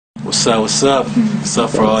What's up, what's up? What's up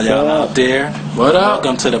for all y'all out there? What up?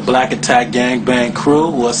 Welcome to the Black Attack Gangbang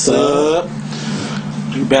crew. What's up?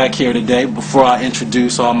 We back here today. Before I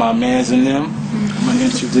introduce all my mans in them, I'm going to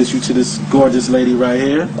introduce you to this gorgeous lady right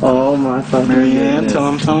here. Oh my fucking Marianne, goodness.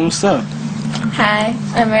 tell them what's up. Hi,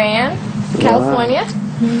 I'm Marianne, California.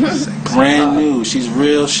 Brand new. She's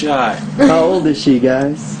real shy. How old is she,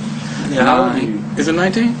 guys? Yeah, how old are you? Is it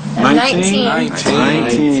 19? I'm 19.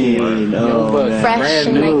 19. Oh, but man. Fresh brand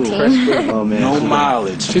and new. 19. Oh, man. No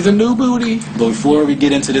mileage. She's a new booty. But before we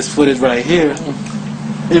get into this footage right here,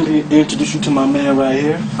 introduce you to my man right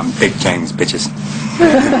here. I'm Big James, bitches.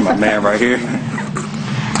 My man right here,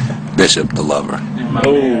 Bishop the Lover. And my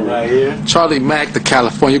man right here. Charlie Mack, the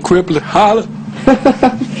California Crippler. Holla.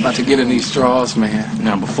 About to get in these straws, man.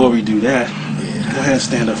 Now, before we do that, go ahead and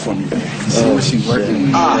stand up for me, baby. See what she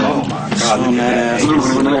working. Oh my God, look at that ass.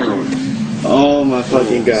 Oh my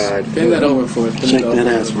fucking god. Bend that over for us. Bend Check it over. that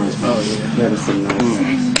ass for us. Oh, yeah. That is so nice.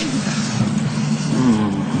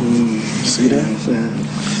 See that?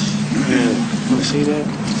 Yeah. See that?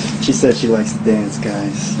 She said she likes to dance,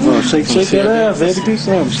 guys. Oh, shake that ass, baby. Do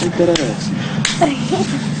something. Shake that ass.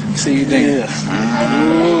 See you there.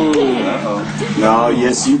 No,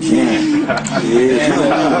 yes you can.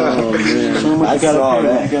 Oh man. I saw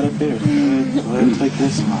that. You got up there. Go ahead and take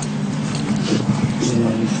this one. Yeah,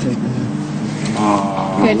 let's take that. Oh,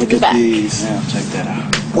 Good to look be at back. these. Yeah, check that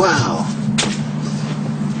out. Wow.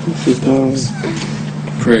 She's doing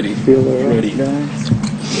Pretty. feel her Pretty. up, guys.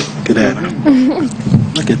 Look at that.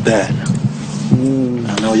 Look at that. I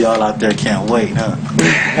know y'all out there can't wait, huh?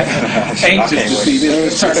 Anxious to see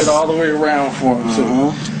this. Turn it all the way around for him.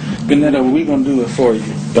 So, bend that over. We're going to do it for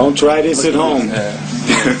you. Don't try this at home.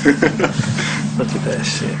 Look at that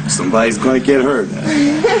shit. Somebody's gonna get hurt.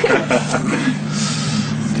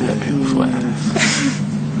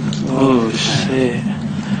 Oh shit.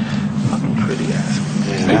 Fucking pretty ass.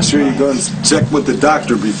 Yeah, Make sure you go and check with the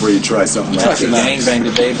doctor before you try something like That's a that. gangbang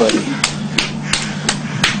today, buddy.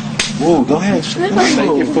 Whoa, go ahead.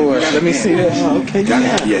 Thank you for it. Let me see that. Okay, Gotta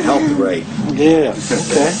yeah. have your health right. Yeah,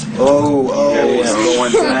 okay. Oh, it's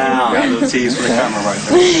going down. Got a little tease for the camera right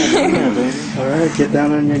there. Yeah, baby. Alright, get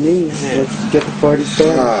down on your knees. Let's get the party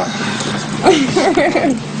started.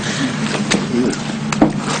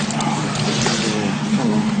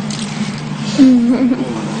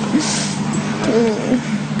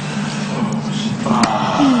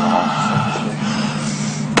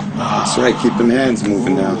 That's right. Keep them hands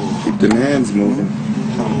moving now. Keep them hands moving.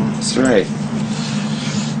 That's right.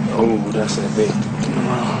 Oh, that's that big.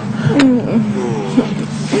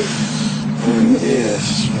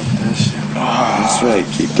 Yes, that shit. That's right.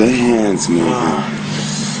 Keep the hands moving.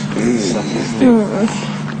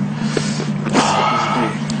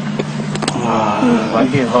 Right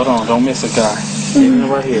here, hold on, don't miss a guy.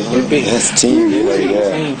 Right here, get big. That's team right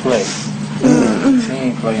there. Team play.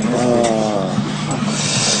 Team play.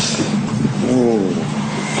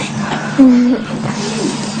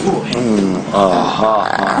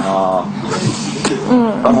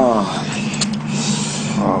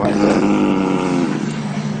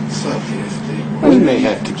 We may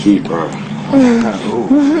have to keep her. Yeah.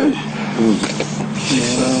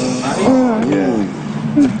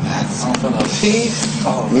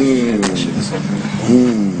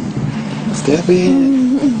 Step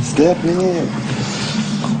in. Step in.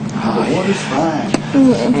 The water's fine.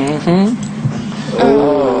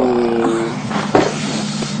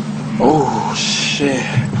 Oh shit.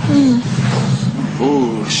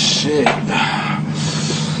 Oh shit.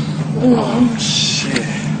 Oh shit.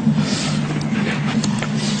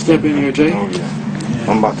 Step in here, Jay. Oh, yeah.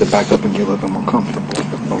 I'm about to back up and get a little more comfortable.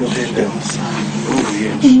 Go ahead, go. Oh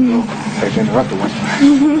yes. I've interrupted one.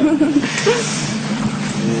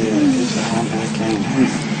 Yeah, get your hand back in.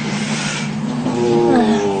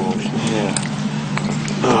 Oh yeah.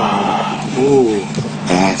 Oh.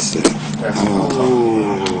 That's it. Keep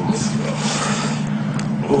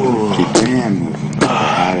your hand moving.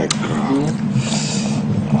 Got it, girl.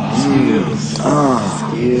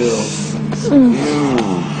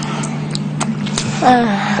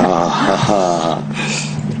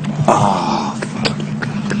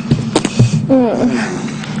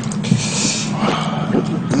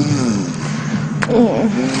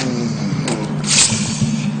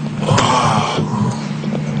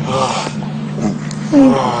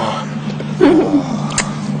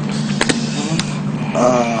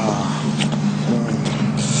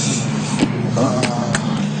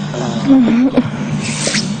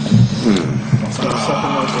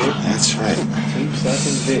 That's right. Keep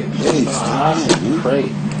sucking dick. Hey, stop it, man.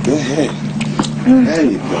 Great. Go ahead. There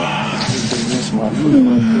you go. This one.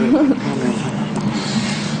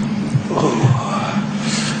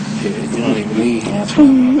 You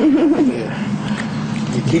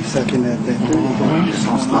keep sucking that thing.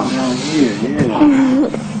 Don't stop down here, yeah.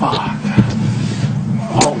 Fuck.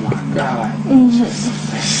 Oh my God.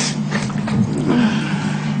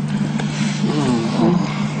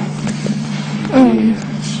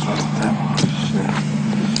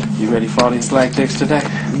 You ready for all these black dicks today?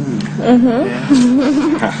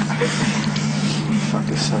 Yeah.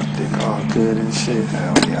 Fucking suck dick all good and shit.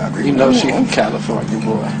 Hell yeah, I agree. You know she from California,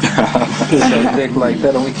 boy. Suck dick like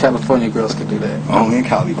that, only California girls can do that. Only in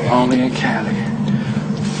Cali, man. Only in Cali.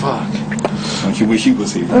 Fuck. Don't you wish you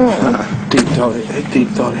was here? Deep throat it. Deep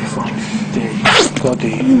throat it for me. There you go. Go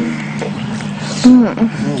deep.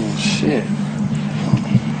 Shit.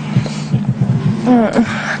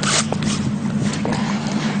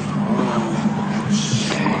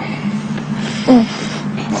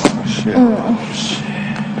 Shit.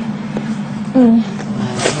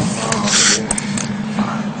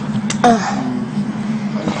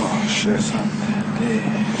 Shit.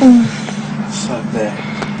 Suck that.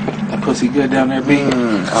 That pussy good down there, B? I'm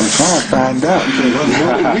trying to find out.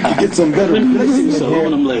 We could get some better places. So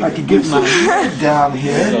hold them I later. could get my head down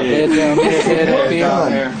here. Head down there, head up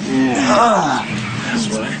there. Yeah. That's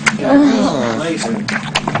right. Yeah, place it.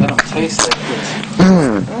 Let them taste that pussy.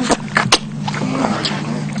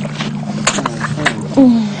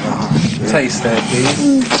 Taste that, B.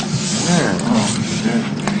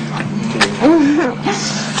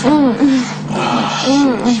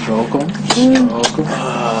 Stroke them. Stroke them.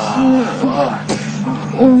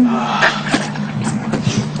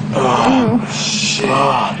 Shit.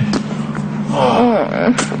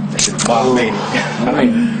 That shit's wild, man. Let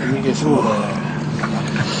me get some of that.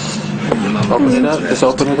 Open it up. Just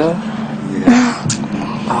open it up.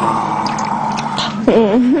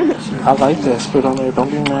 I like that. Spit on there. Don't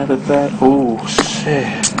be mad at that. Oh, shit.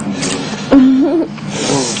 Oh,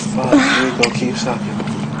 fuck. There you go. Keep sucking.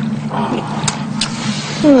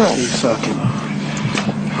 Keep sucking.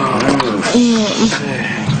 Oh, shit.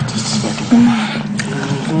 Just sucking.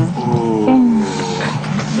 Ooh.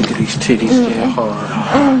 Look at these titties get hard.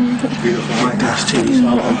 Look at these titties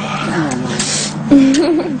hard.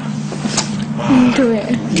 Do it.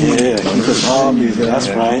 Yeah, keep us all music. That's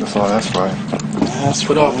right. Oh, that's right. That's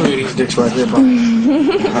Put all three of these dicks right here, bro.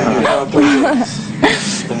 All three dicks.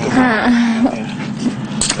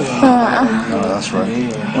 No, that's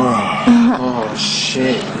right. Oh,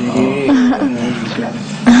 shit.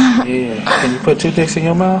 Yeah. Can you put 2 dicks in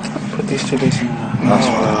your mouth? Put these 2 dicks in your mouth. That's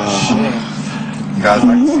right. Shit. You guys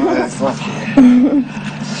like to see that?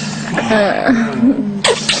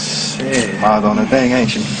 Shit. Mild on the thing,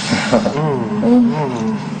 ain't you?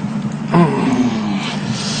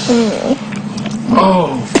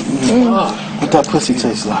 Oh, fuck. what that pussy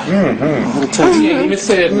tastes like. What it tastes He ain't even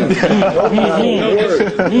said nothing.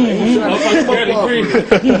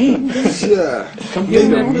 Yeah. Come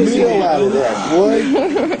get a meal out of that, boy.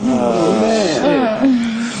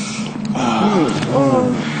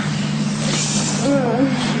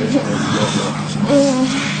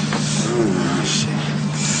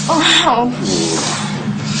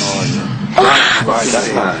 Right, that's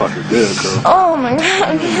motherfucker good, girl. Oh my god.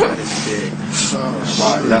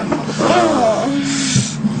 Right, that motherfucker.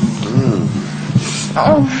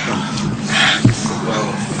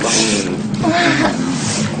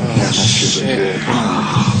 That shit good.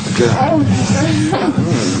 Good. Oh,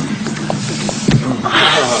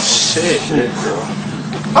 shit.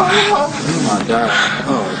 Oh, my God.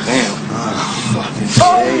 Oh, damn.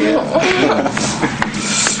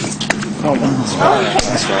 Oh, my God.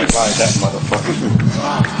 That's right, ride that motherfucker.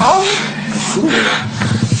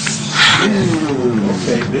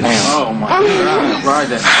 Damn. Oh, my God. Ride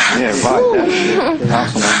that. Yeah, ride that shit.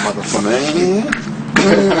 That's on that motherfucker.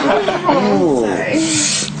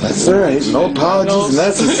 That's all right. No apologies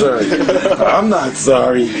necessary. I'm not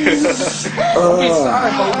sorry. Be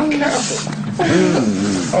sorry, but be careful.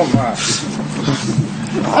 Oh, my.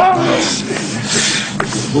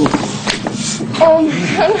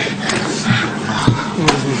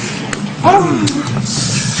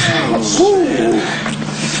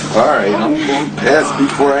 All right, I'm going to pass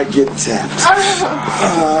before I get tapped.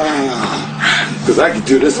 Because I could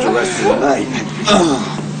do this the rest of the night.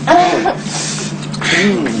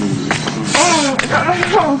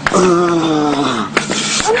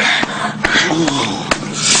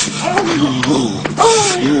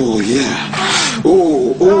 Oh, yeah.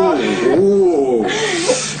 Oh,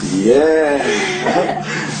 yeah.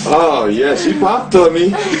 Oh, yeah, she popped on me.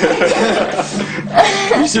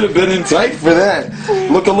 You should have been in tight for that.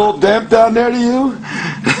 Look a little damp down there to you?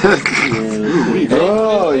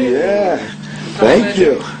 Oh, yeah. Thank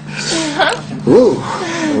you. Ooh.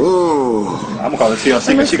 Ooh. I'm gonna call her TLC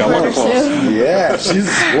because she got waterfalls. Yeah, she's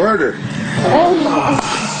a squirter. Oh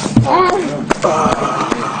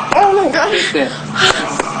my god.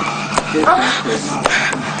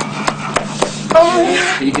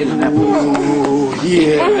 You getting that pussy? Ooh,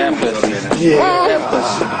 yeah. That pussy. Yeah. That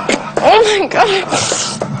pussy. Oh my god.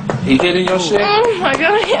 He hitting your shit? Oh my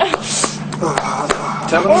god, yeah.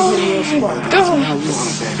 Tell him to hit your spot. Go. Oh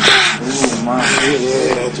my.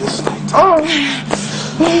 Yeah, just like Oh.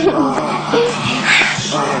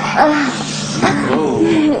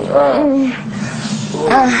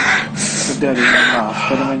 Put that in your mouth.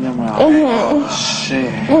 Put them in your mouth.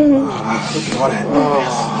 Shit.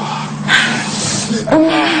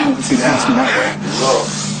 See, that's my way.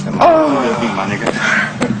 Oh. My nigga.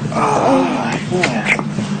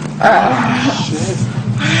 Shit.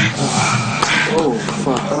 Oh,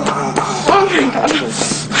 fuck. Oh my god.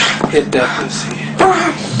 Hit that pussy.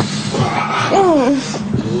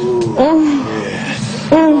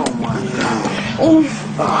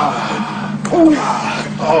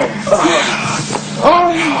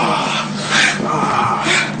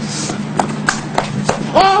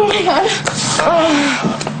 Oh my god.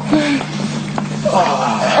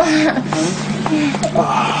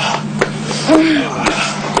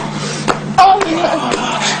 Oh my god.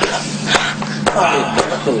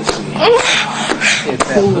 Hit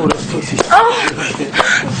that pussy.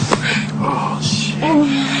 Oh, shit.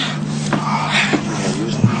 Yeah,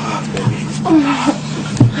 use the mouth, baby.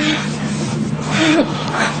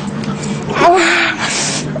 Oh my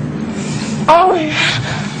god. Oh.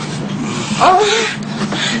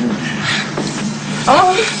 Oh.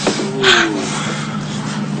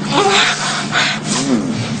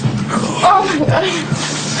 Oh my god.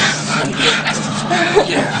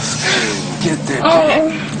 Yes. Get that Oh. dick.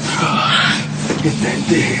 Get that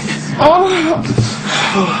dick. Oh.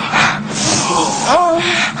 Oh.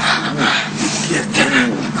 Get that.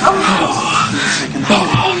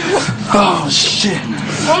 Oh shit.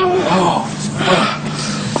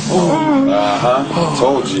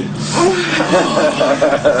 told you.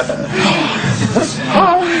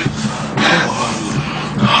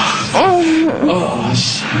 Oh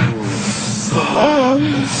shit.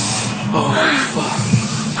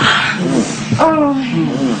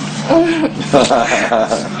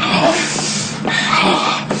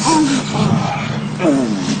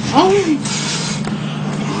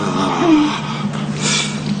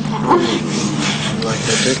 Like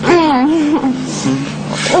that dick?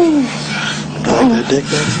 Like that dick,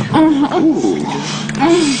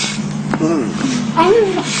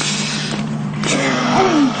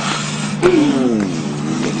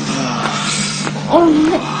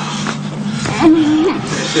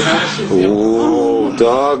 Oh,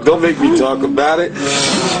 dog, don't make me talk about it.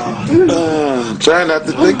 Try not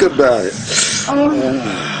to think about it.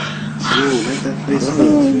 Make that face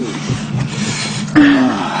too.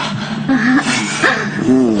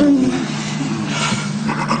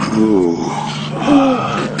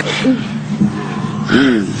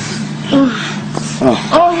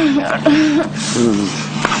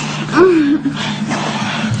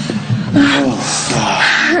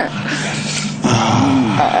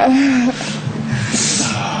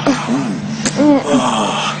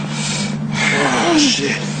 Oh,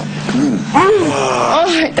 shit. Oh,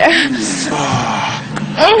 right there.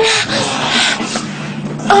 Oh my god.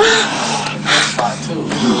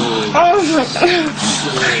 Oh my god.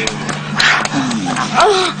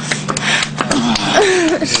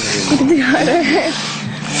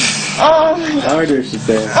 Harder, she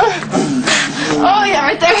said. Oh yeah,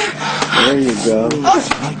 right there. There you go.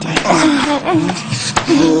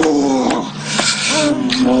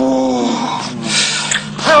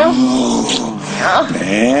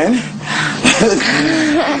 Man.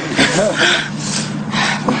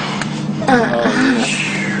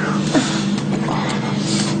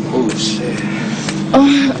 Oh, shit.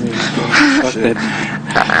 Fuck that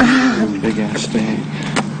big ass thing.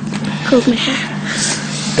 Cool, man.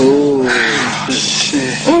 Oh,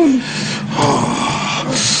 shit.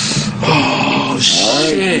 Oh,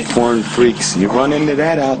 shit. Porn freaks, you run into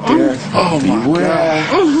that out there. Oh, my Beware.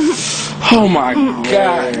 Oh, my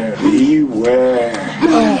God. Beware.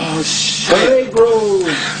 Oh, shit.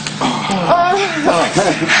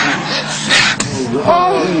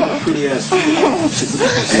 Pretty ass.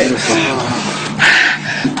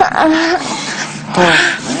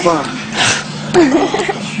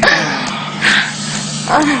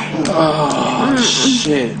 Oh,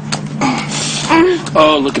 shit.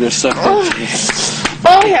 Oh, look at her suck that shit.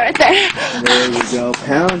 Oh yeah, right there. There you go.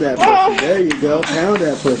 Pound that pussy. There you go. Pound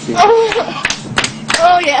that pussy.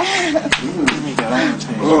 Oh, yeah. You got on the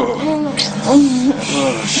table.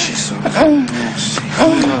 Oh, she's so nasty.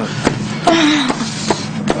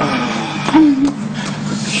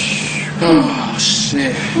 Oh,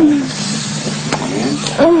 shit.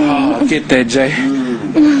 Oh, get that, Jay.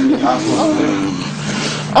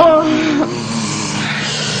 Oh,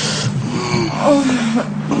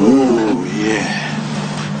 yeah.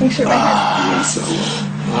 Make sure my head. Yes, it's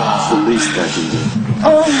the least I can do.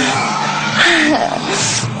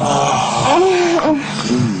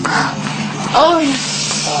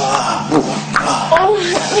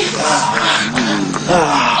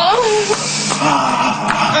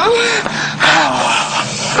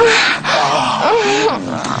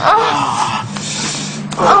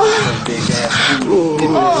 Big ass.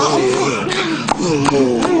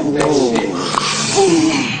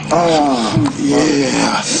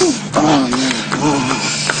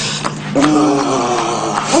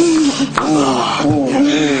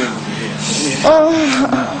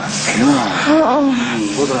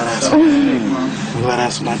 We're glad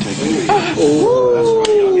that's my technique.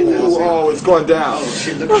 Oh, it's going down.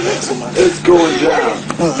 It's going down.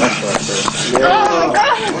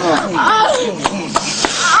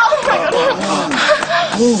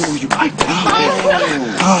 Oh, you like that?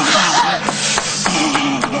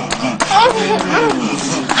 Oh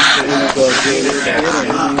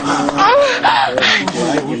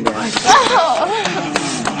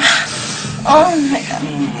my god.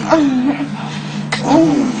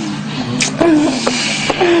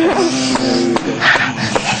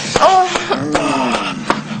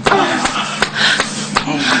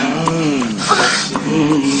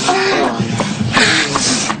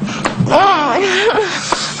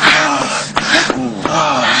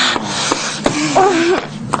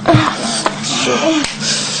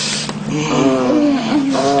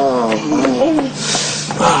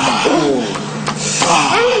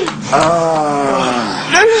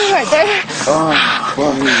 Right there.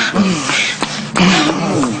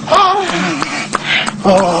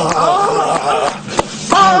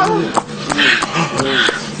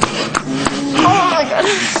 Oh my god.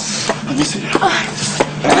 Let me see.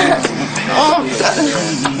 Oh god.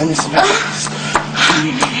 Let me see.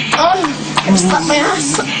 Slap my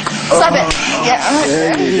ass. Slap it. Yeah,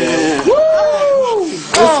 right there. Woo!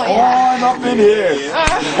 Oh yeah. On up in here.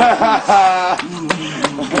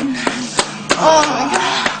 Oh my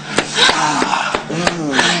god.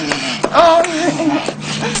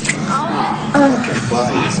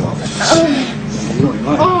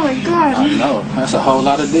 Oh my god. No, that's a whole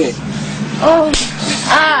lot of dick. Oh.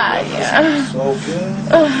 Ah, yeah. So good.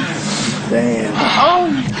 Damn. Oh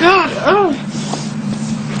my god. Oh.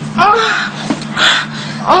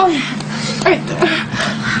 Oh. Right there.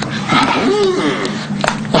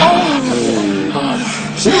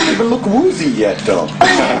 She don't even look woozy yet, though.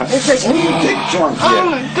 It's like, Dick drunk oh yet.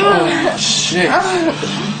 my god. Shit.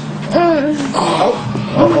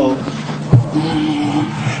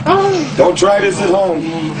 Don't try this at home.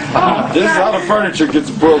 This is how the furniture gets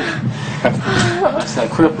broke. That's that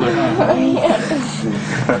crippler.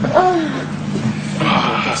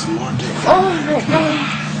 Got some more dick. Oh my god.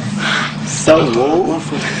 So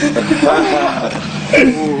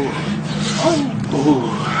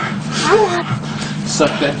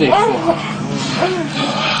Suck that dick for her.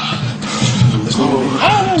 Oh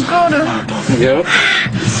god. Yep.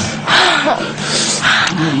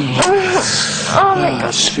 Oh my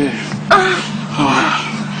god. Shit.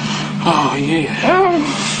 Oh yeah.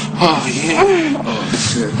 Oh yeah.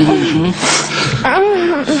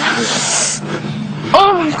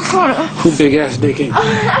 Oh my god. Who big ass dick ain't? Oh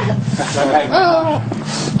my god.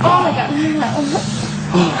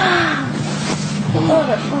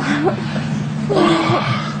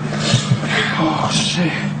 Oh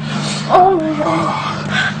shit. Oh my god.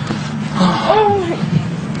 Oh my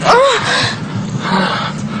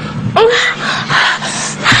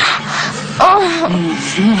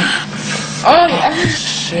Oh yeah.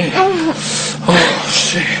 Shit. Oh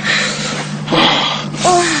shit.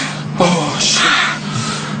 Oh shit.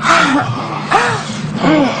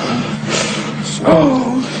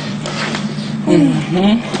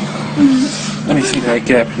 Let me see that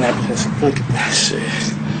gap in that piss. Look at that shit.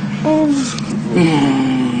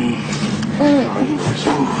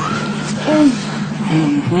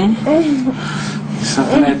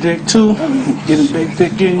 Sucking that dick too. Getting big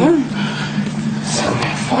dick in you. Sucking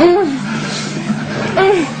that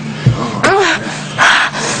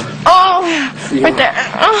Oh, right there.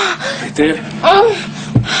 right there.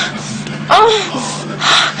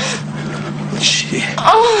 Shit.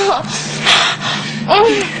 Oh.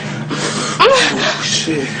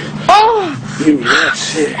 Shit. Oh. Give me that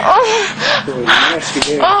shit. Oh, nasty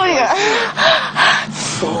ass. Oh yeah.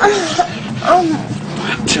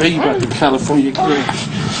 Tell you about the California grill.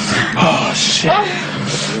 Oh shit.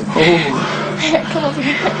 Oh. Come over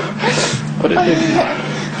here. What is it?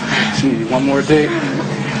 See, one more day.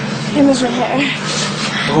 Give us your hair.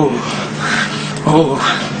 Oh. Oh.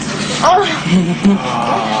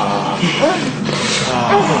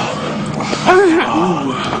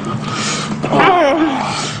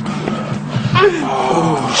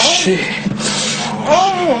 Oh shit.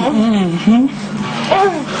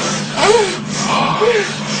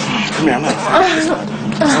 Come here, I'm not.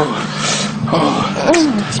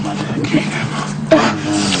 That's my dick.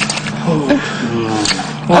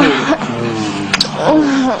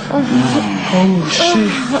 Oh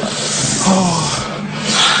shit.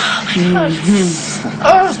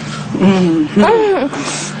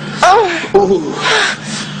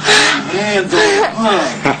 Hands on.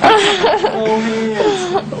 Oh, hands.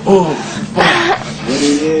 Oh. What it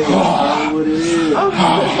is. What it is.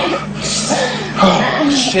 Oh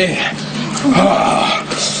shit.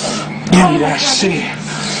 Give me that shit.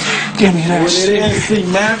 Give me that What it shit. is. See,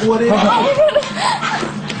 Mac, what it is.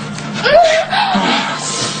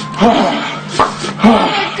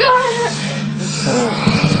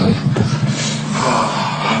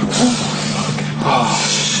 Oh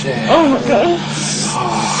shit. Oh my god.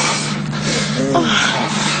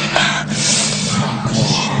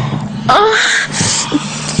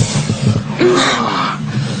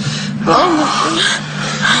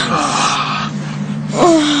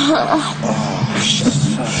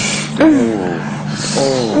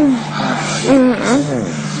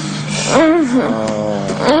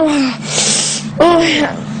 Oh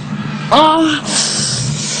yeah. Oh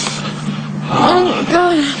my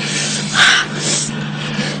god.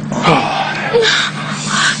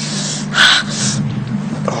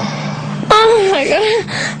 Oh my god.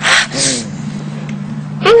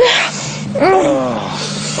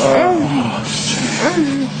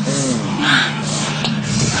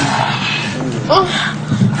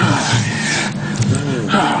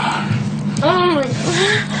 Oh my god.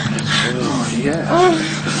 Oh yeah.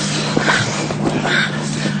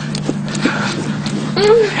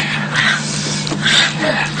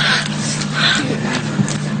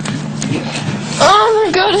 Oh my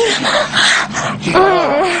god.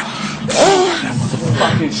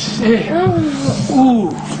 Fucking shit. Ooh,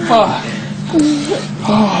 fuck.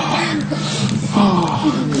 Fuck.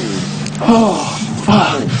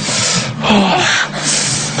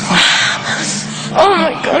 Oh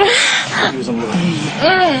my god. Use a little.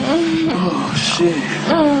 Oh shit.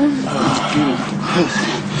 Oh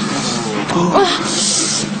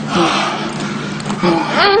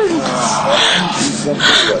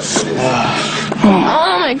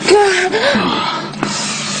my god.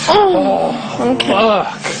 Oh, okay. Fuck.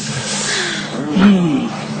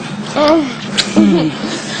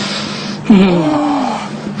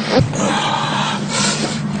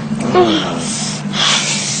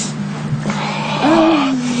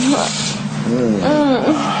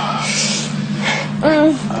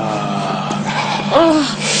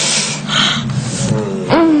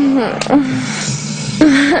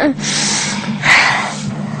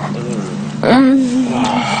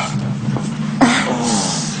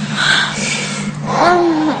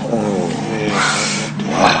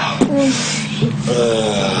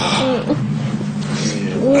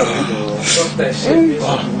 Fuck that shit.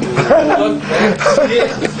 Fuck that shit.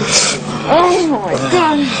 Oh my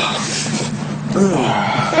god.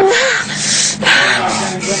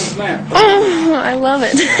 Oh, I love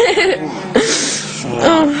it.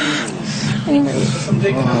 Oh.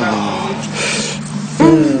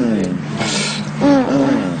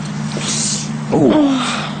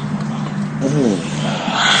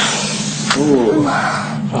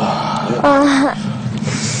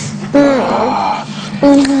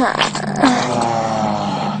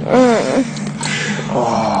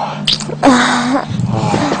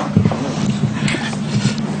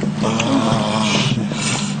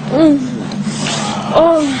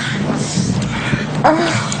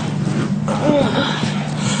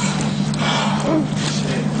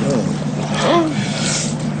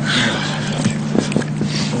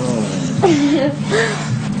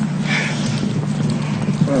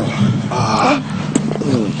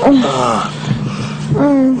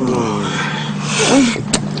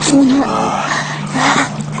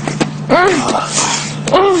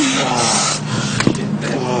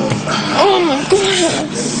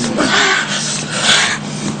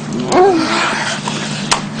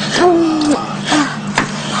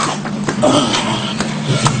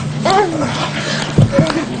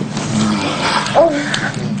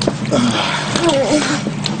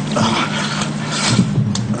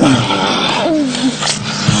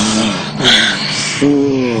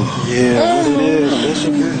 Yeah, what it is,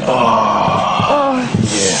 Bishop. Oh,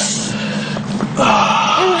 yeah.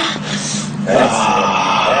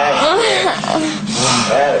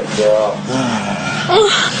 Had it, girl.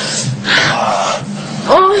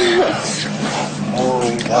 Oh,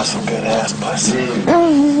 you got some good ass pussy.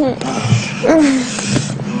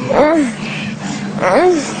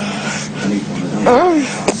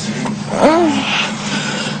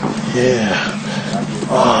 Yeah.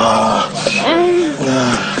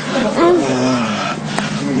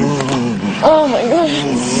 Oh my god.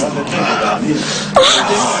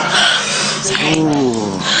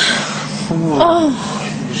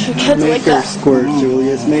 She gets Make like her that. squirt,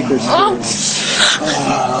 Julius. Make her squirt.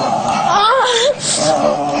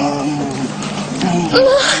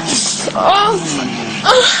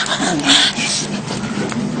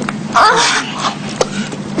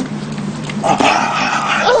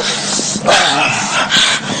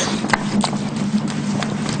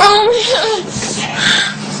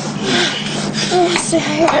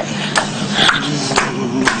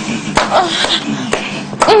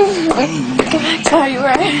 God, you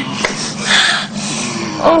right.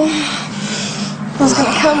 Oh, I was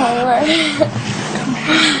gonna come while you were right there.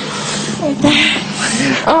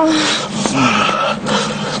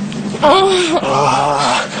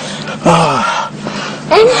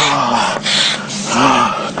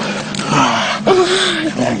 Come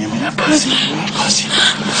here, give me that pussy. Give me that pussy.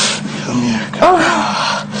 Come here. Come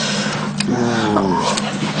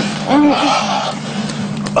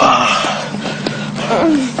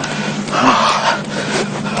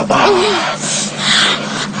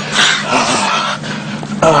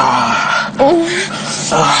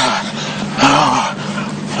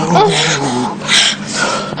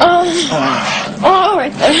Oh,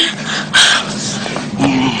 right there.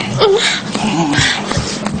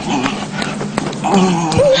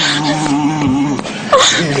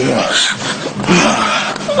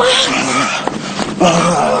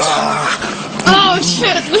 Oh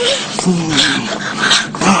shit.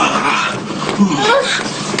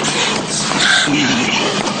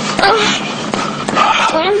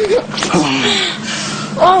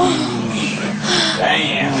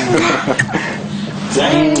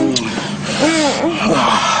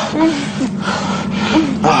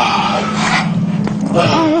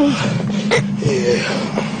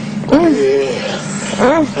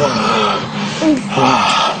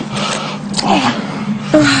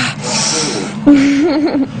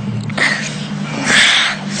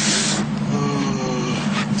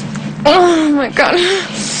 Oh my god.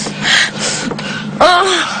 Oh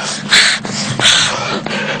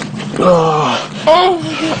my god.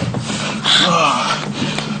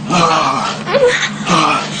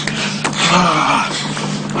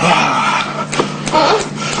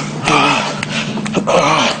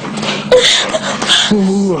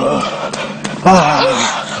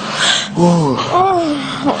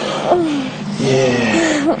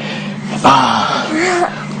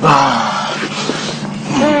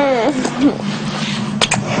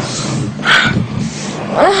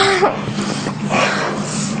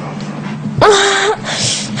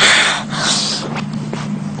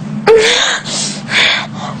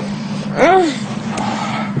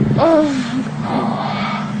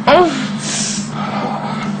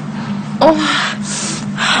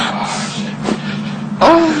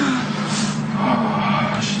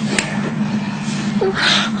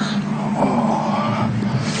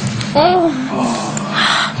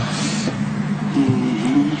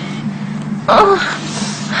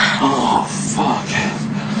 Oh, fuck.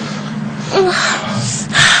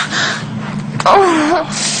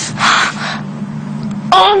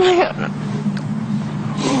 Oh my god. Oh my god.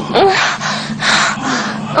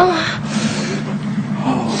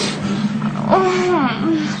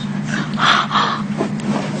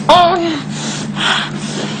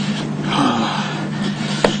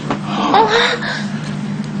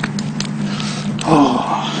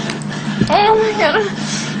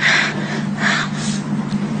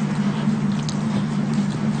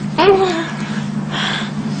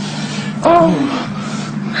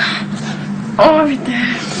 Oh, right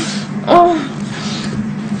there. Oh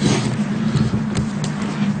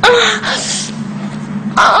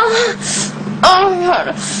my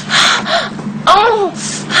god. Oh.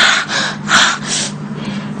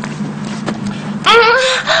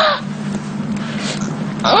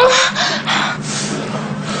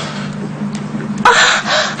 Oh my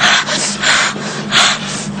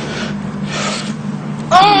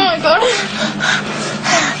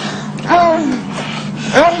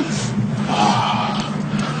god.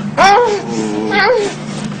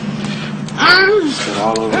 Shit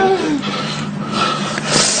all over the place.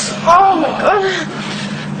 Oh my god.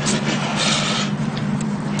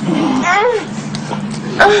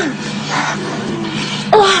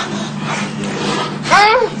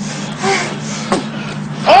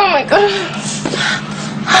 Oh my god.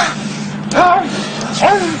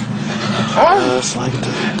 Just like that.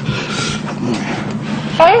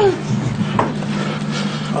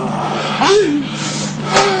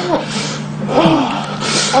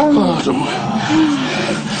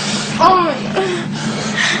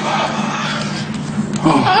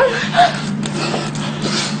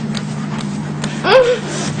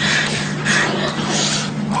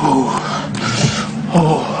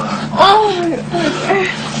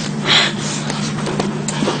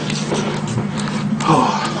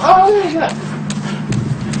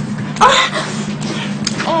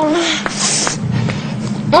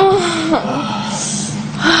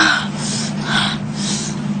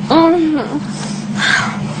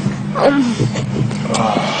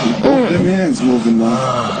 Them hands moving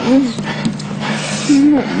now.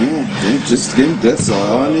 Yeah, just get, that's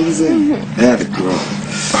all I need to say. Had it, girl.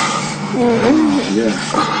 Yeah.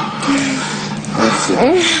 That's it.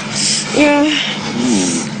 Yeah.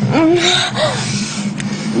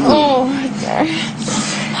 Oh, okay.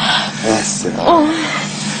 That's it.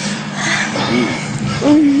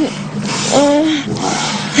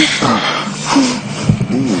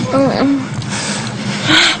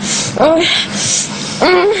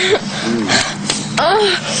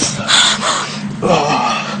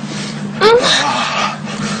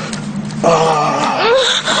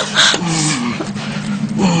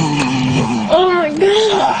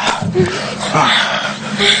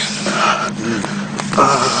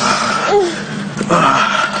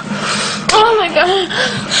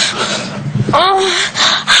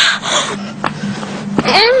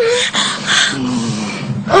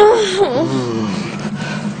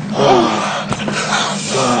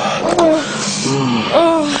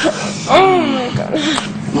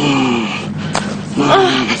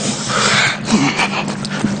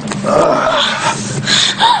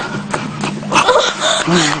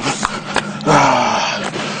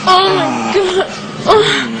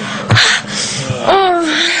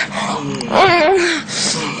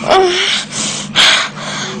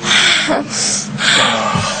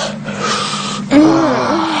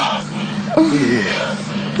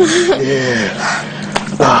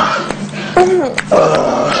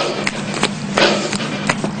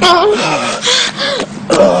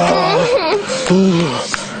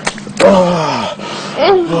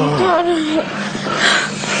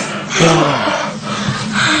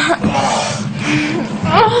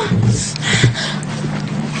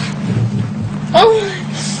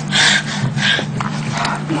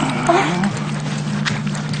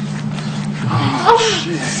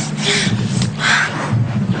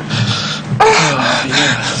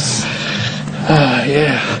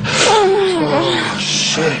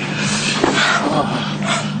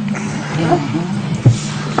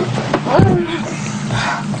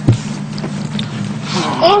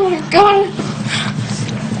 Oh my god.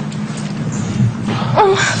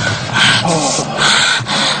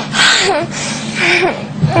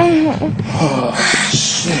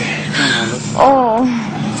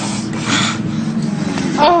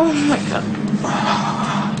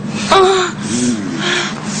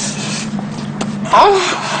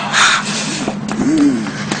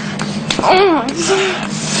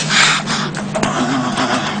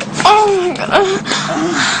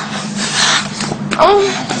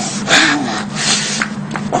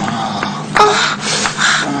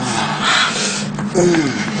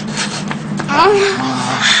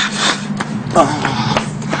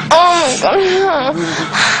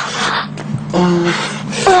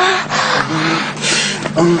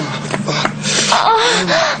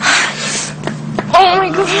 Oh my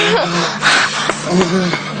god.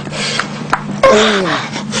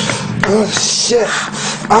 Oh shit!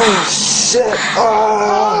 Oh shit!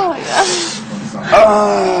 Oh!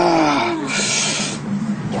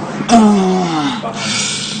 Oh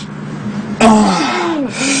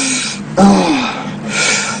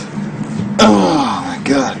my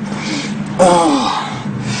god!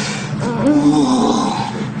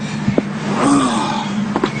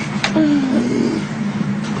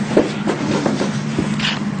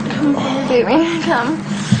 Come, baby, come.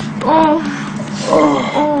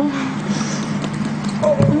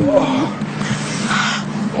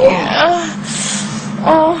 Yeah.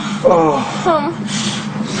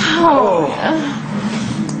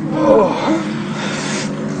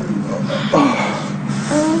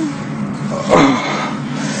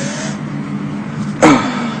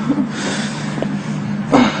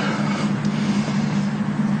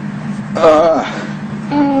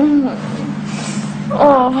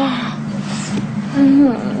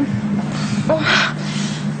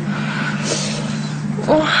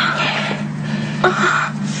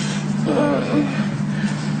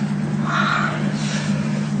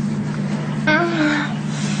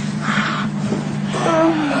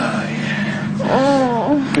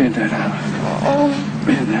 Bend that up.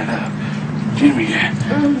 Bend that up. Jimmy.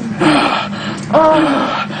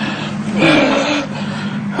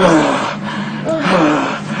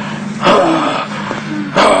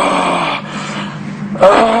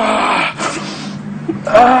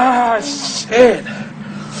 Shit.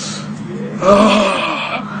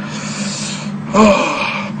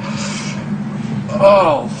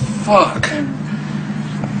 Oh, fuck.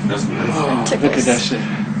 Look at that shit.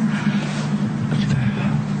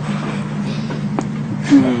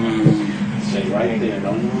 Right there,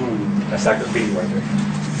 don't move. That's like a beat right there.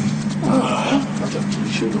 You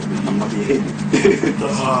should have been. I'm gonna be hitting.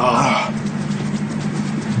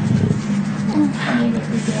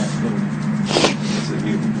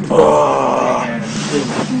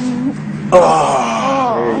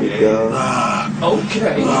 There you go.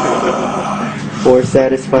 Okay. 4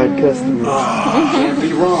 satisfied customers. Can't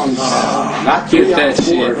be wrong. Not 3 Get out that of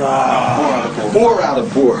 4. shit. 4 out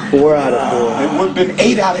of 4. 4 out of 4. It would have been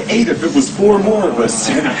 8 out of 8 if it was 4 more of us.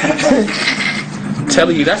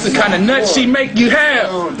 Telling you, that's the kind of nut she make you have.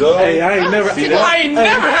 Hey, I ain't never. I ain't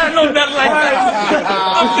never had no nut like that.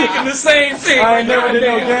 I'm thinking the same thing. I ain't never did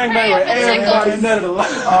no gangbang with everybody nutted alike.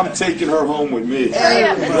 I'm taking her home with me. Hurry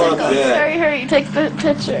up, it Fuck tickles. that. Hurry, hurry, take the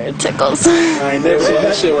picture. It tickles. I ain't never did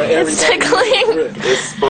that shit with It's everybody. tickling. It's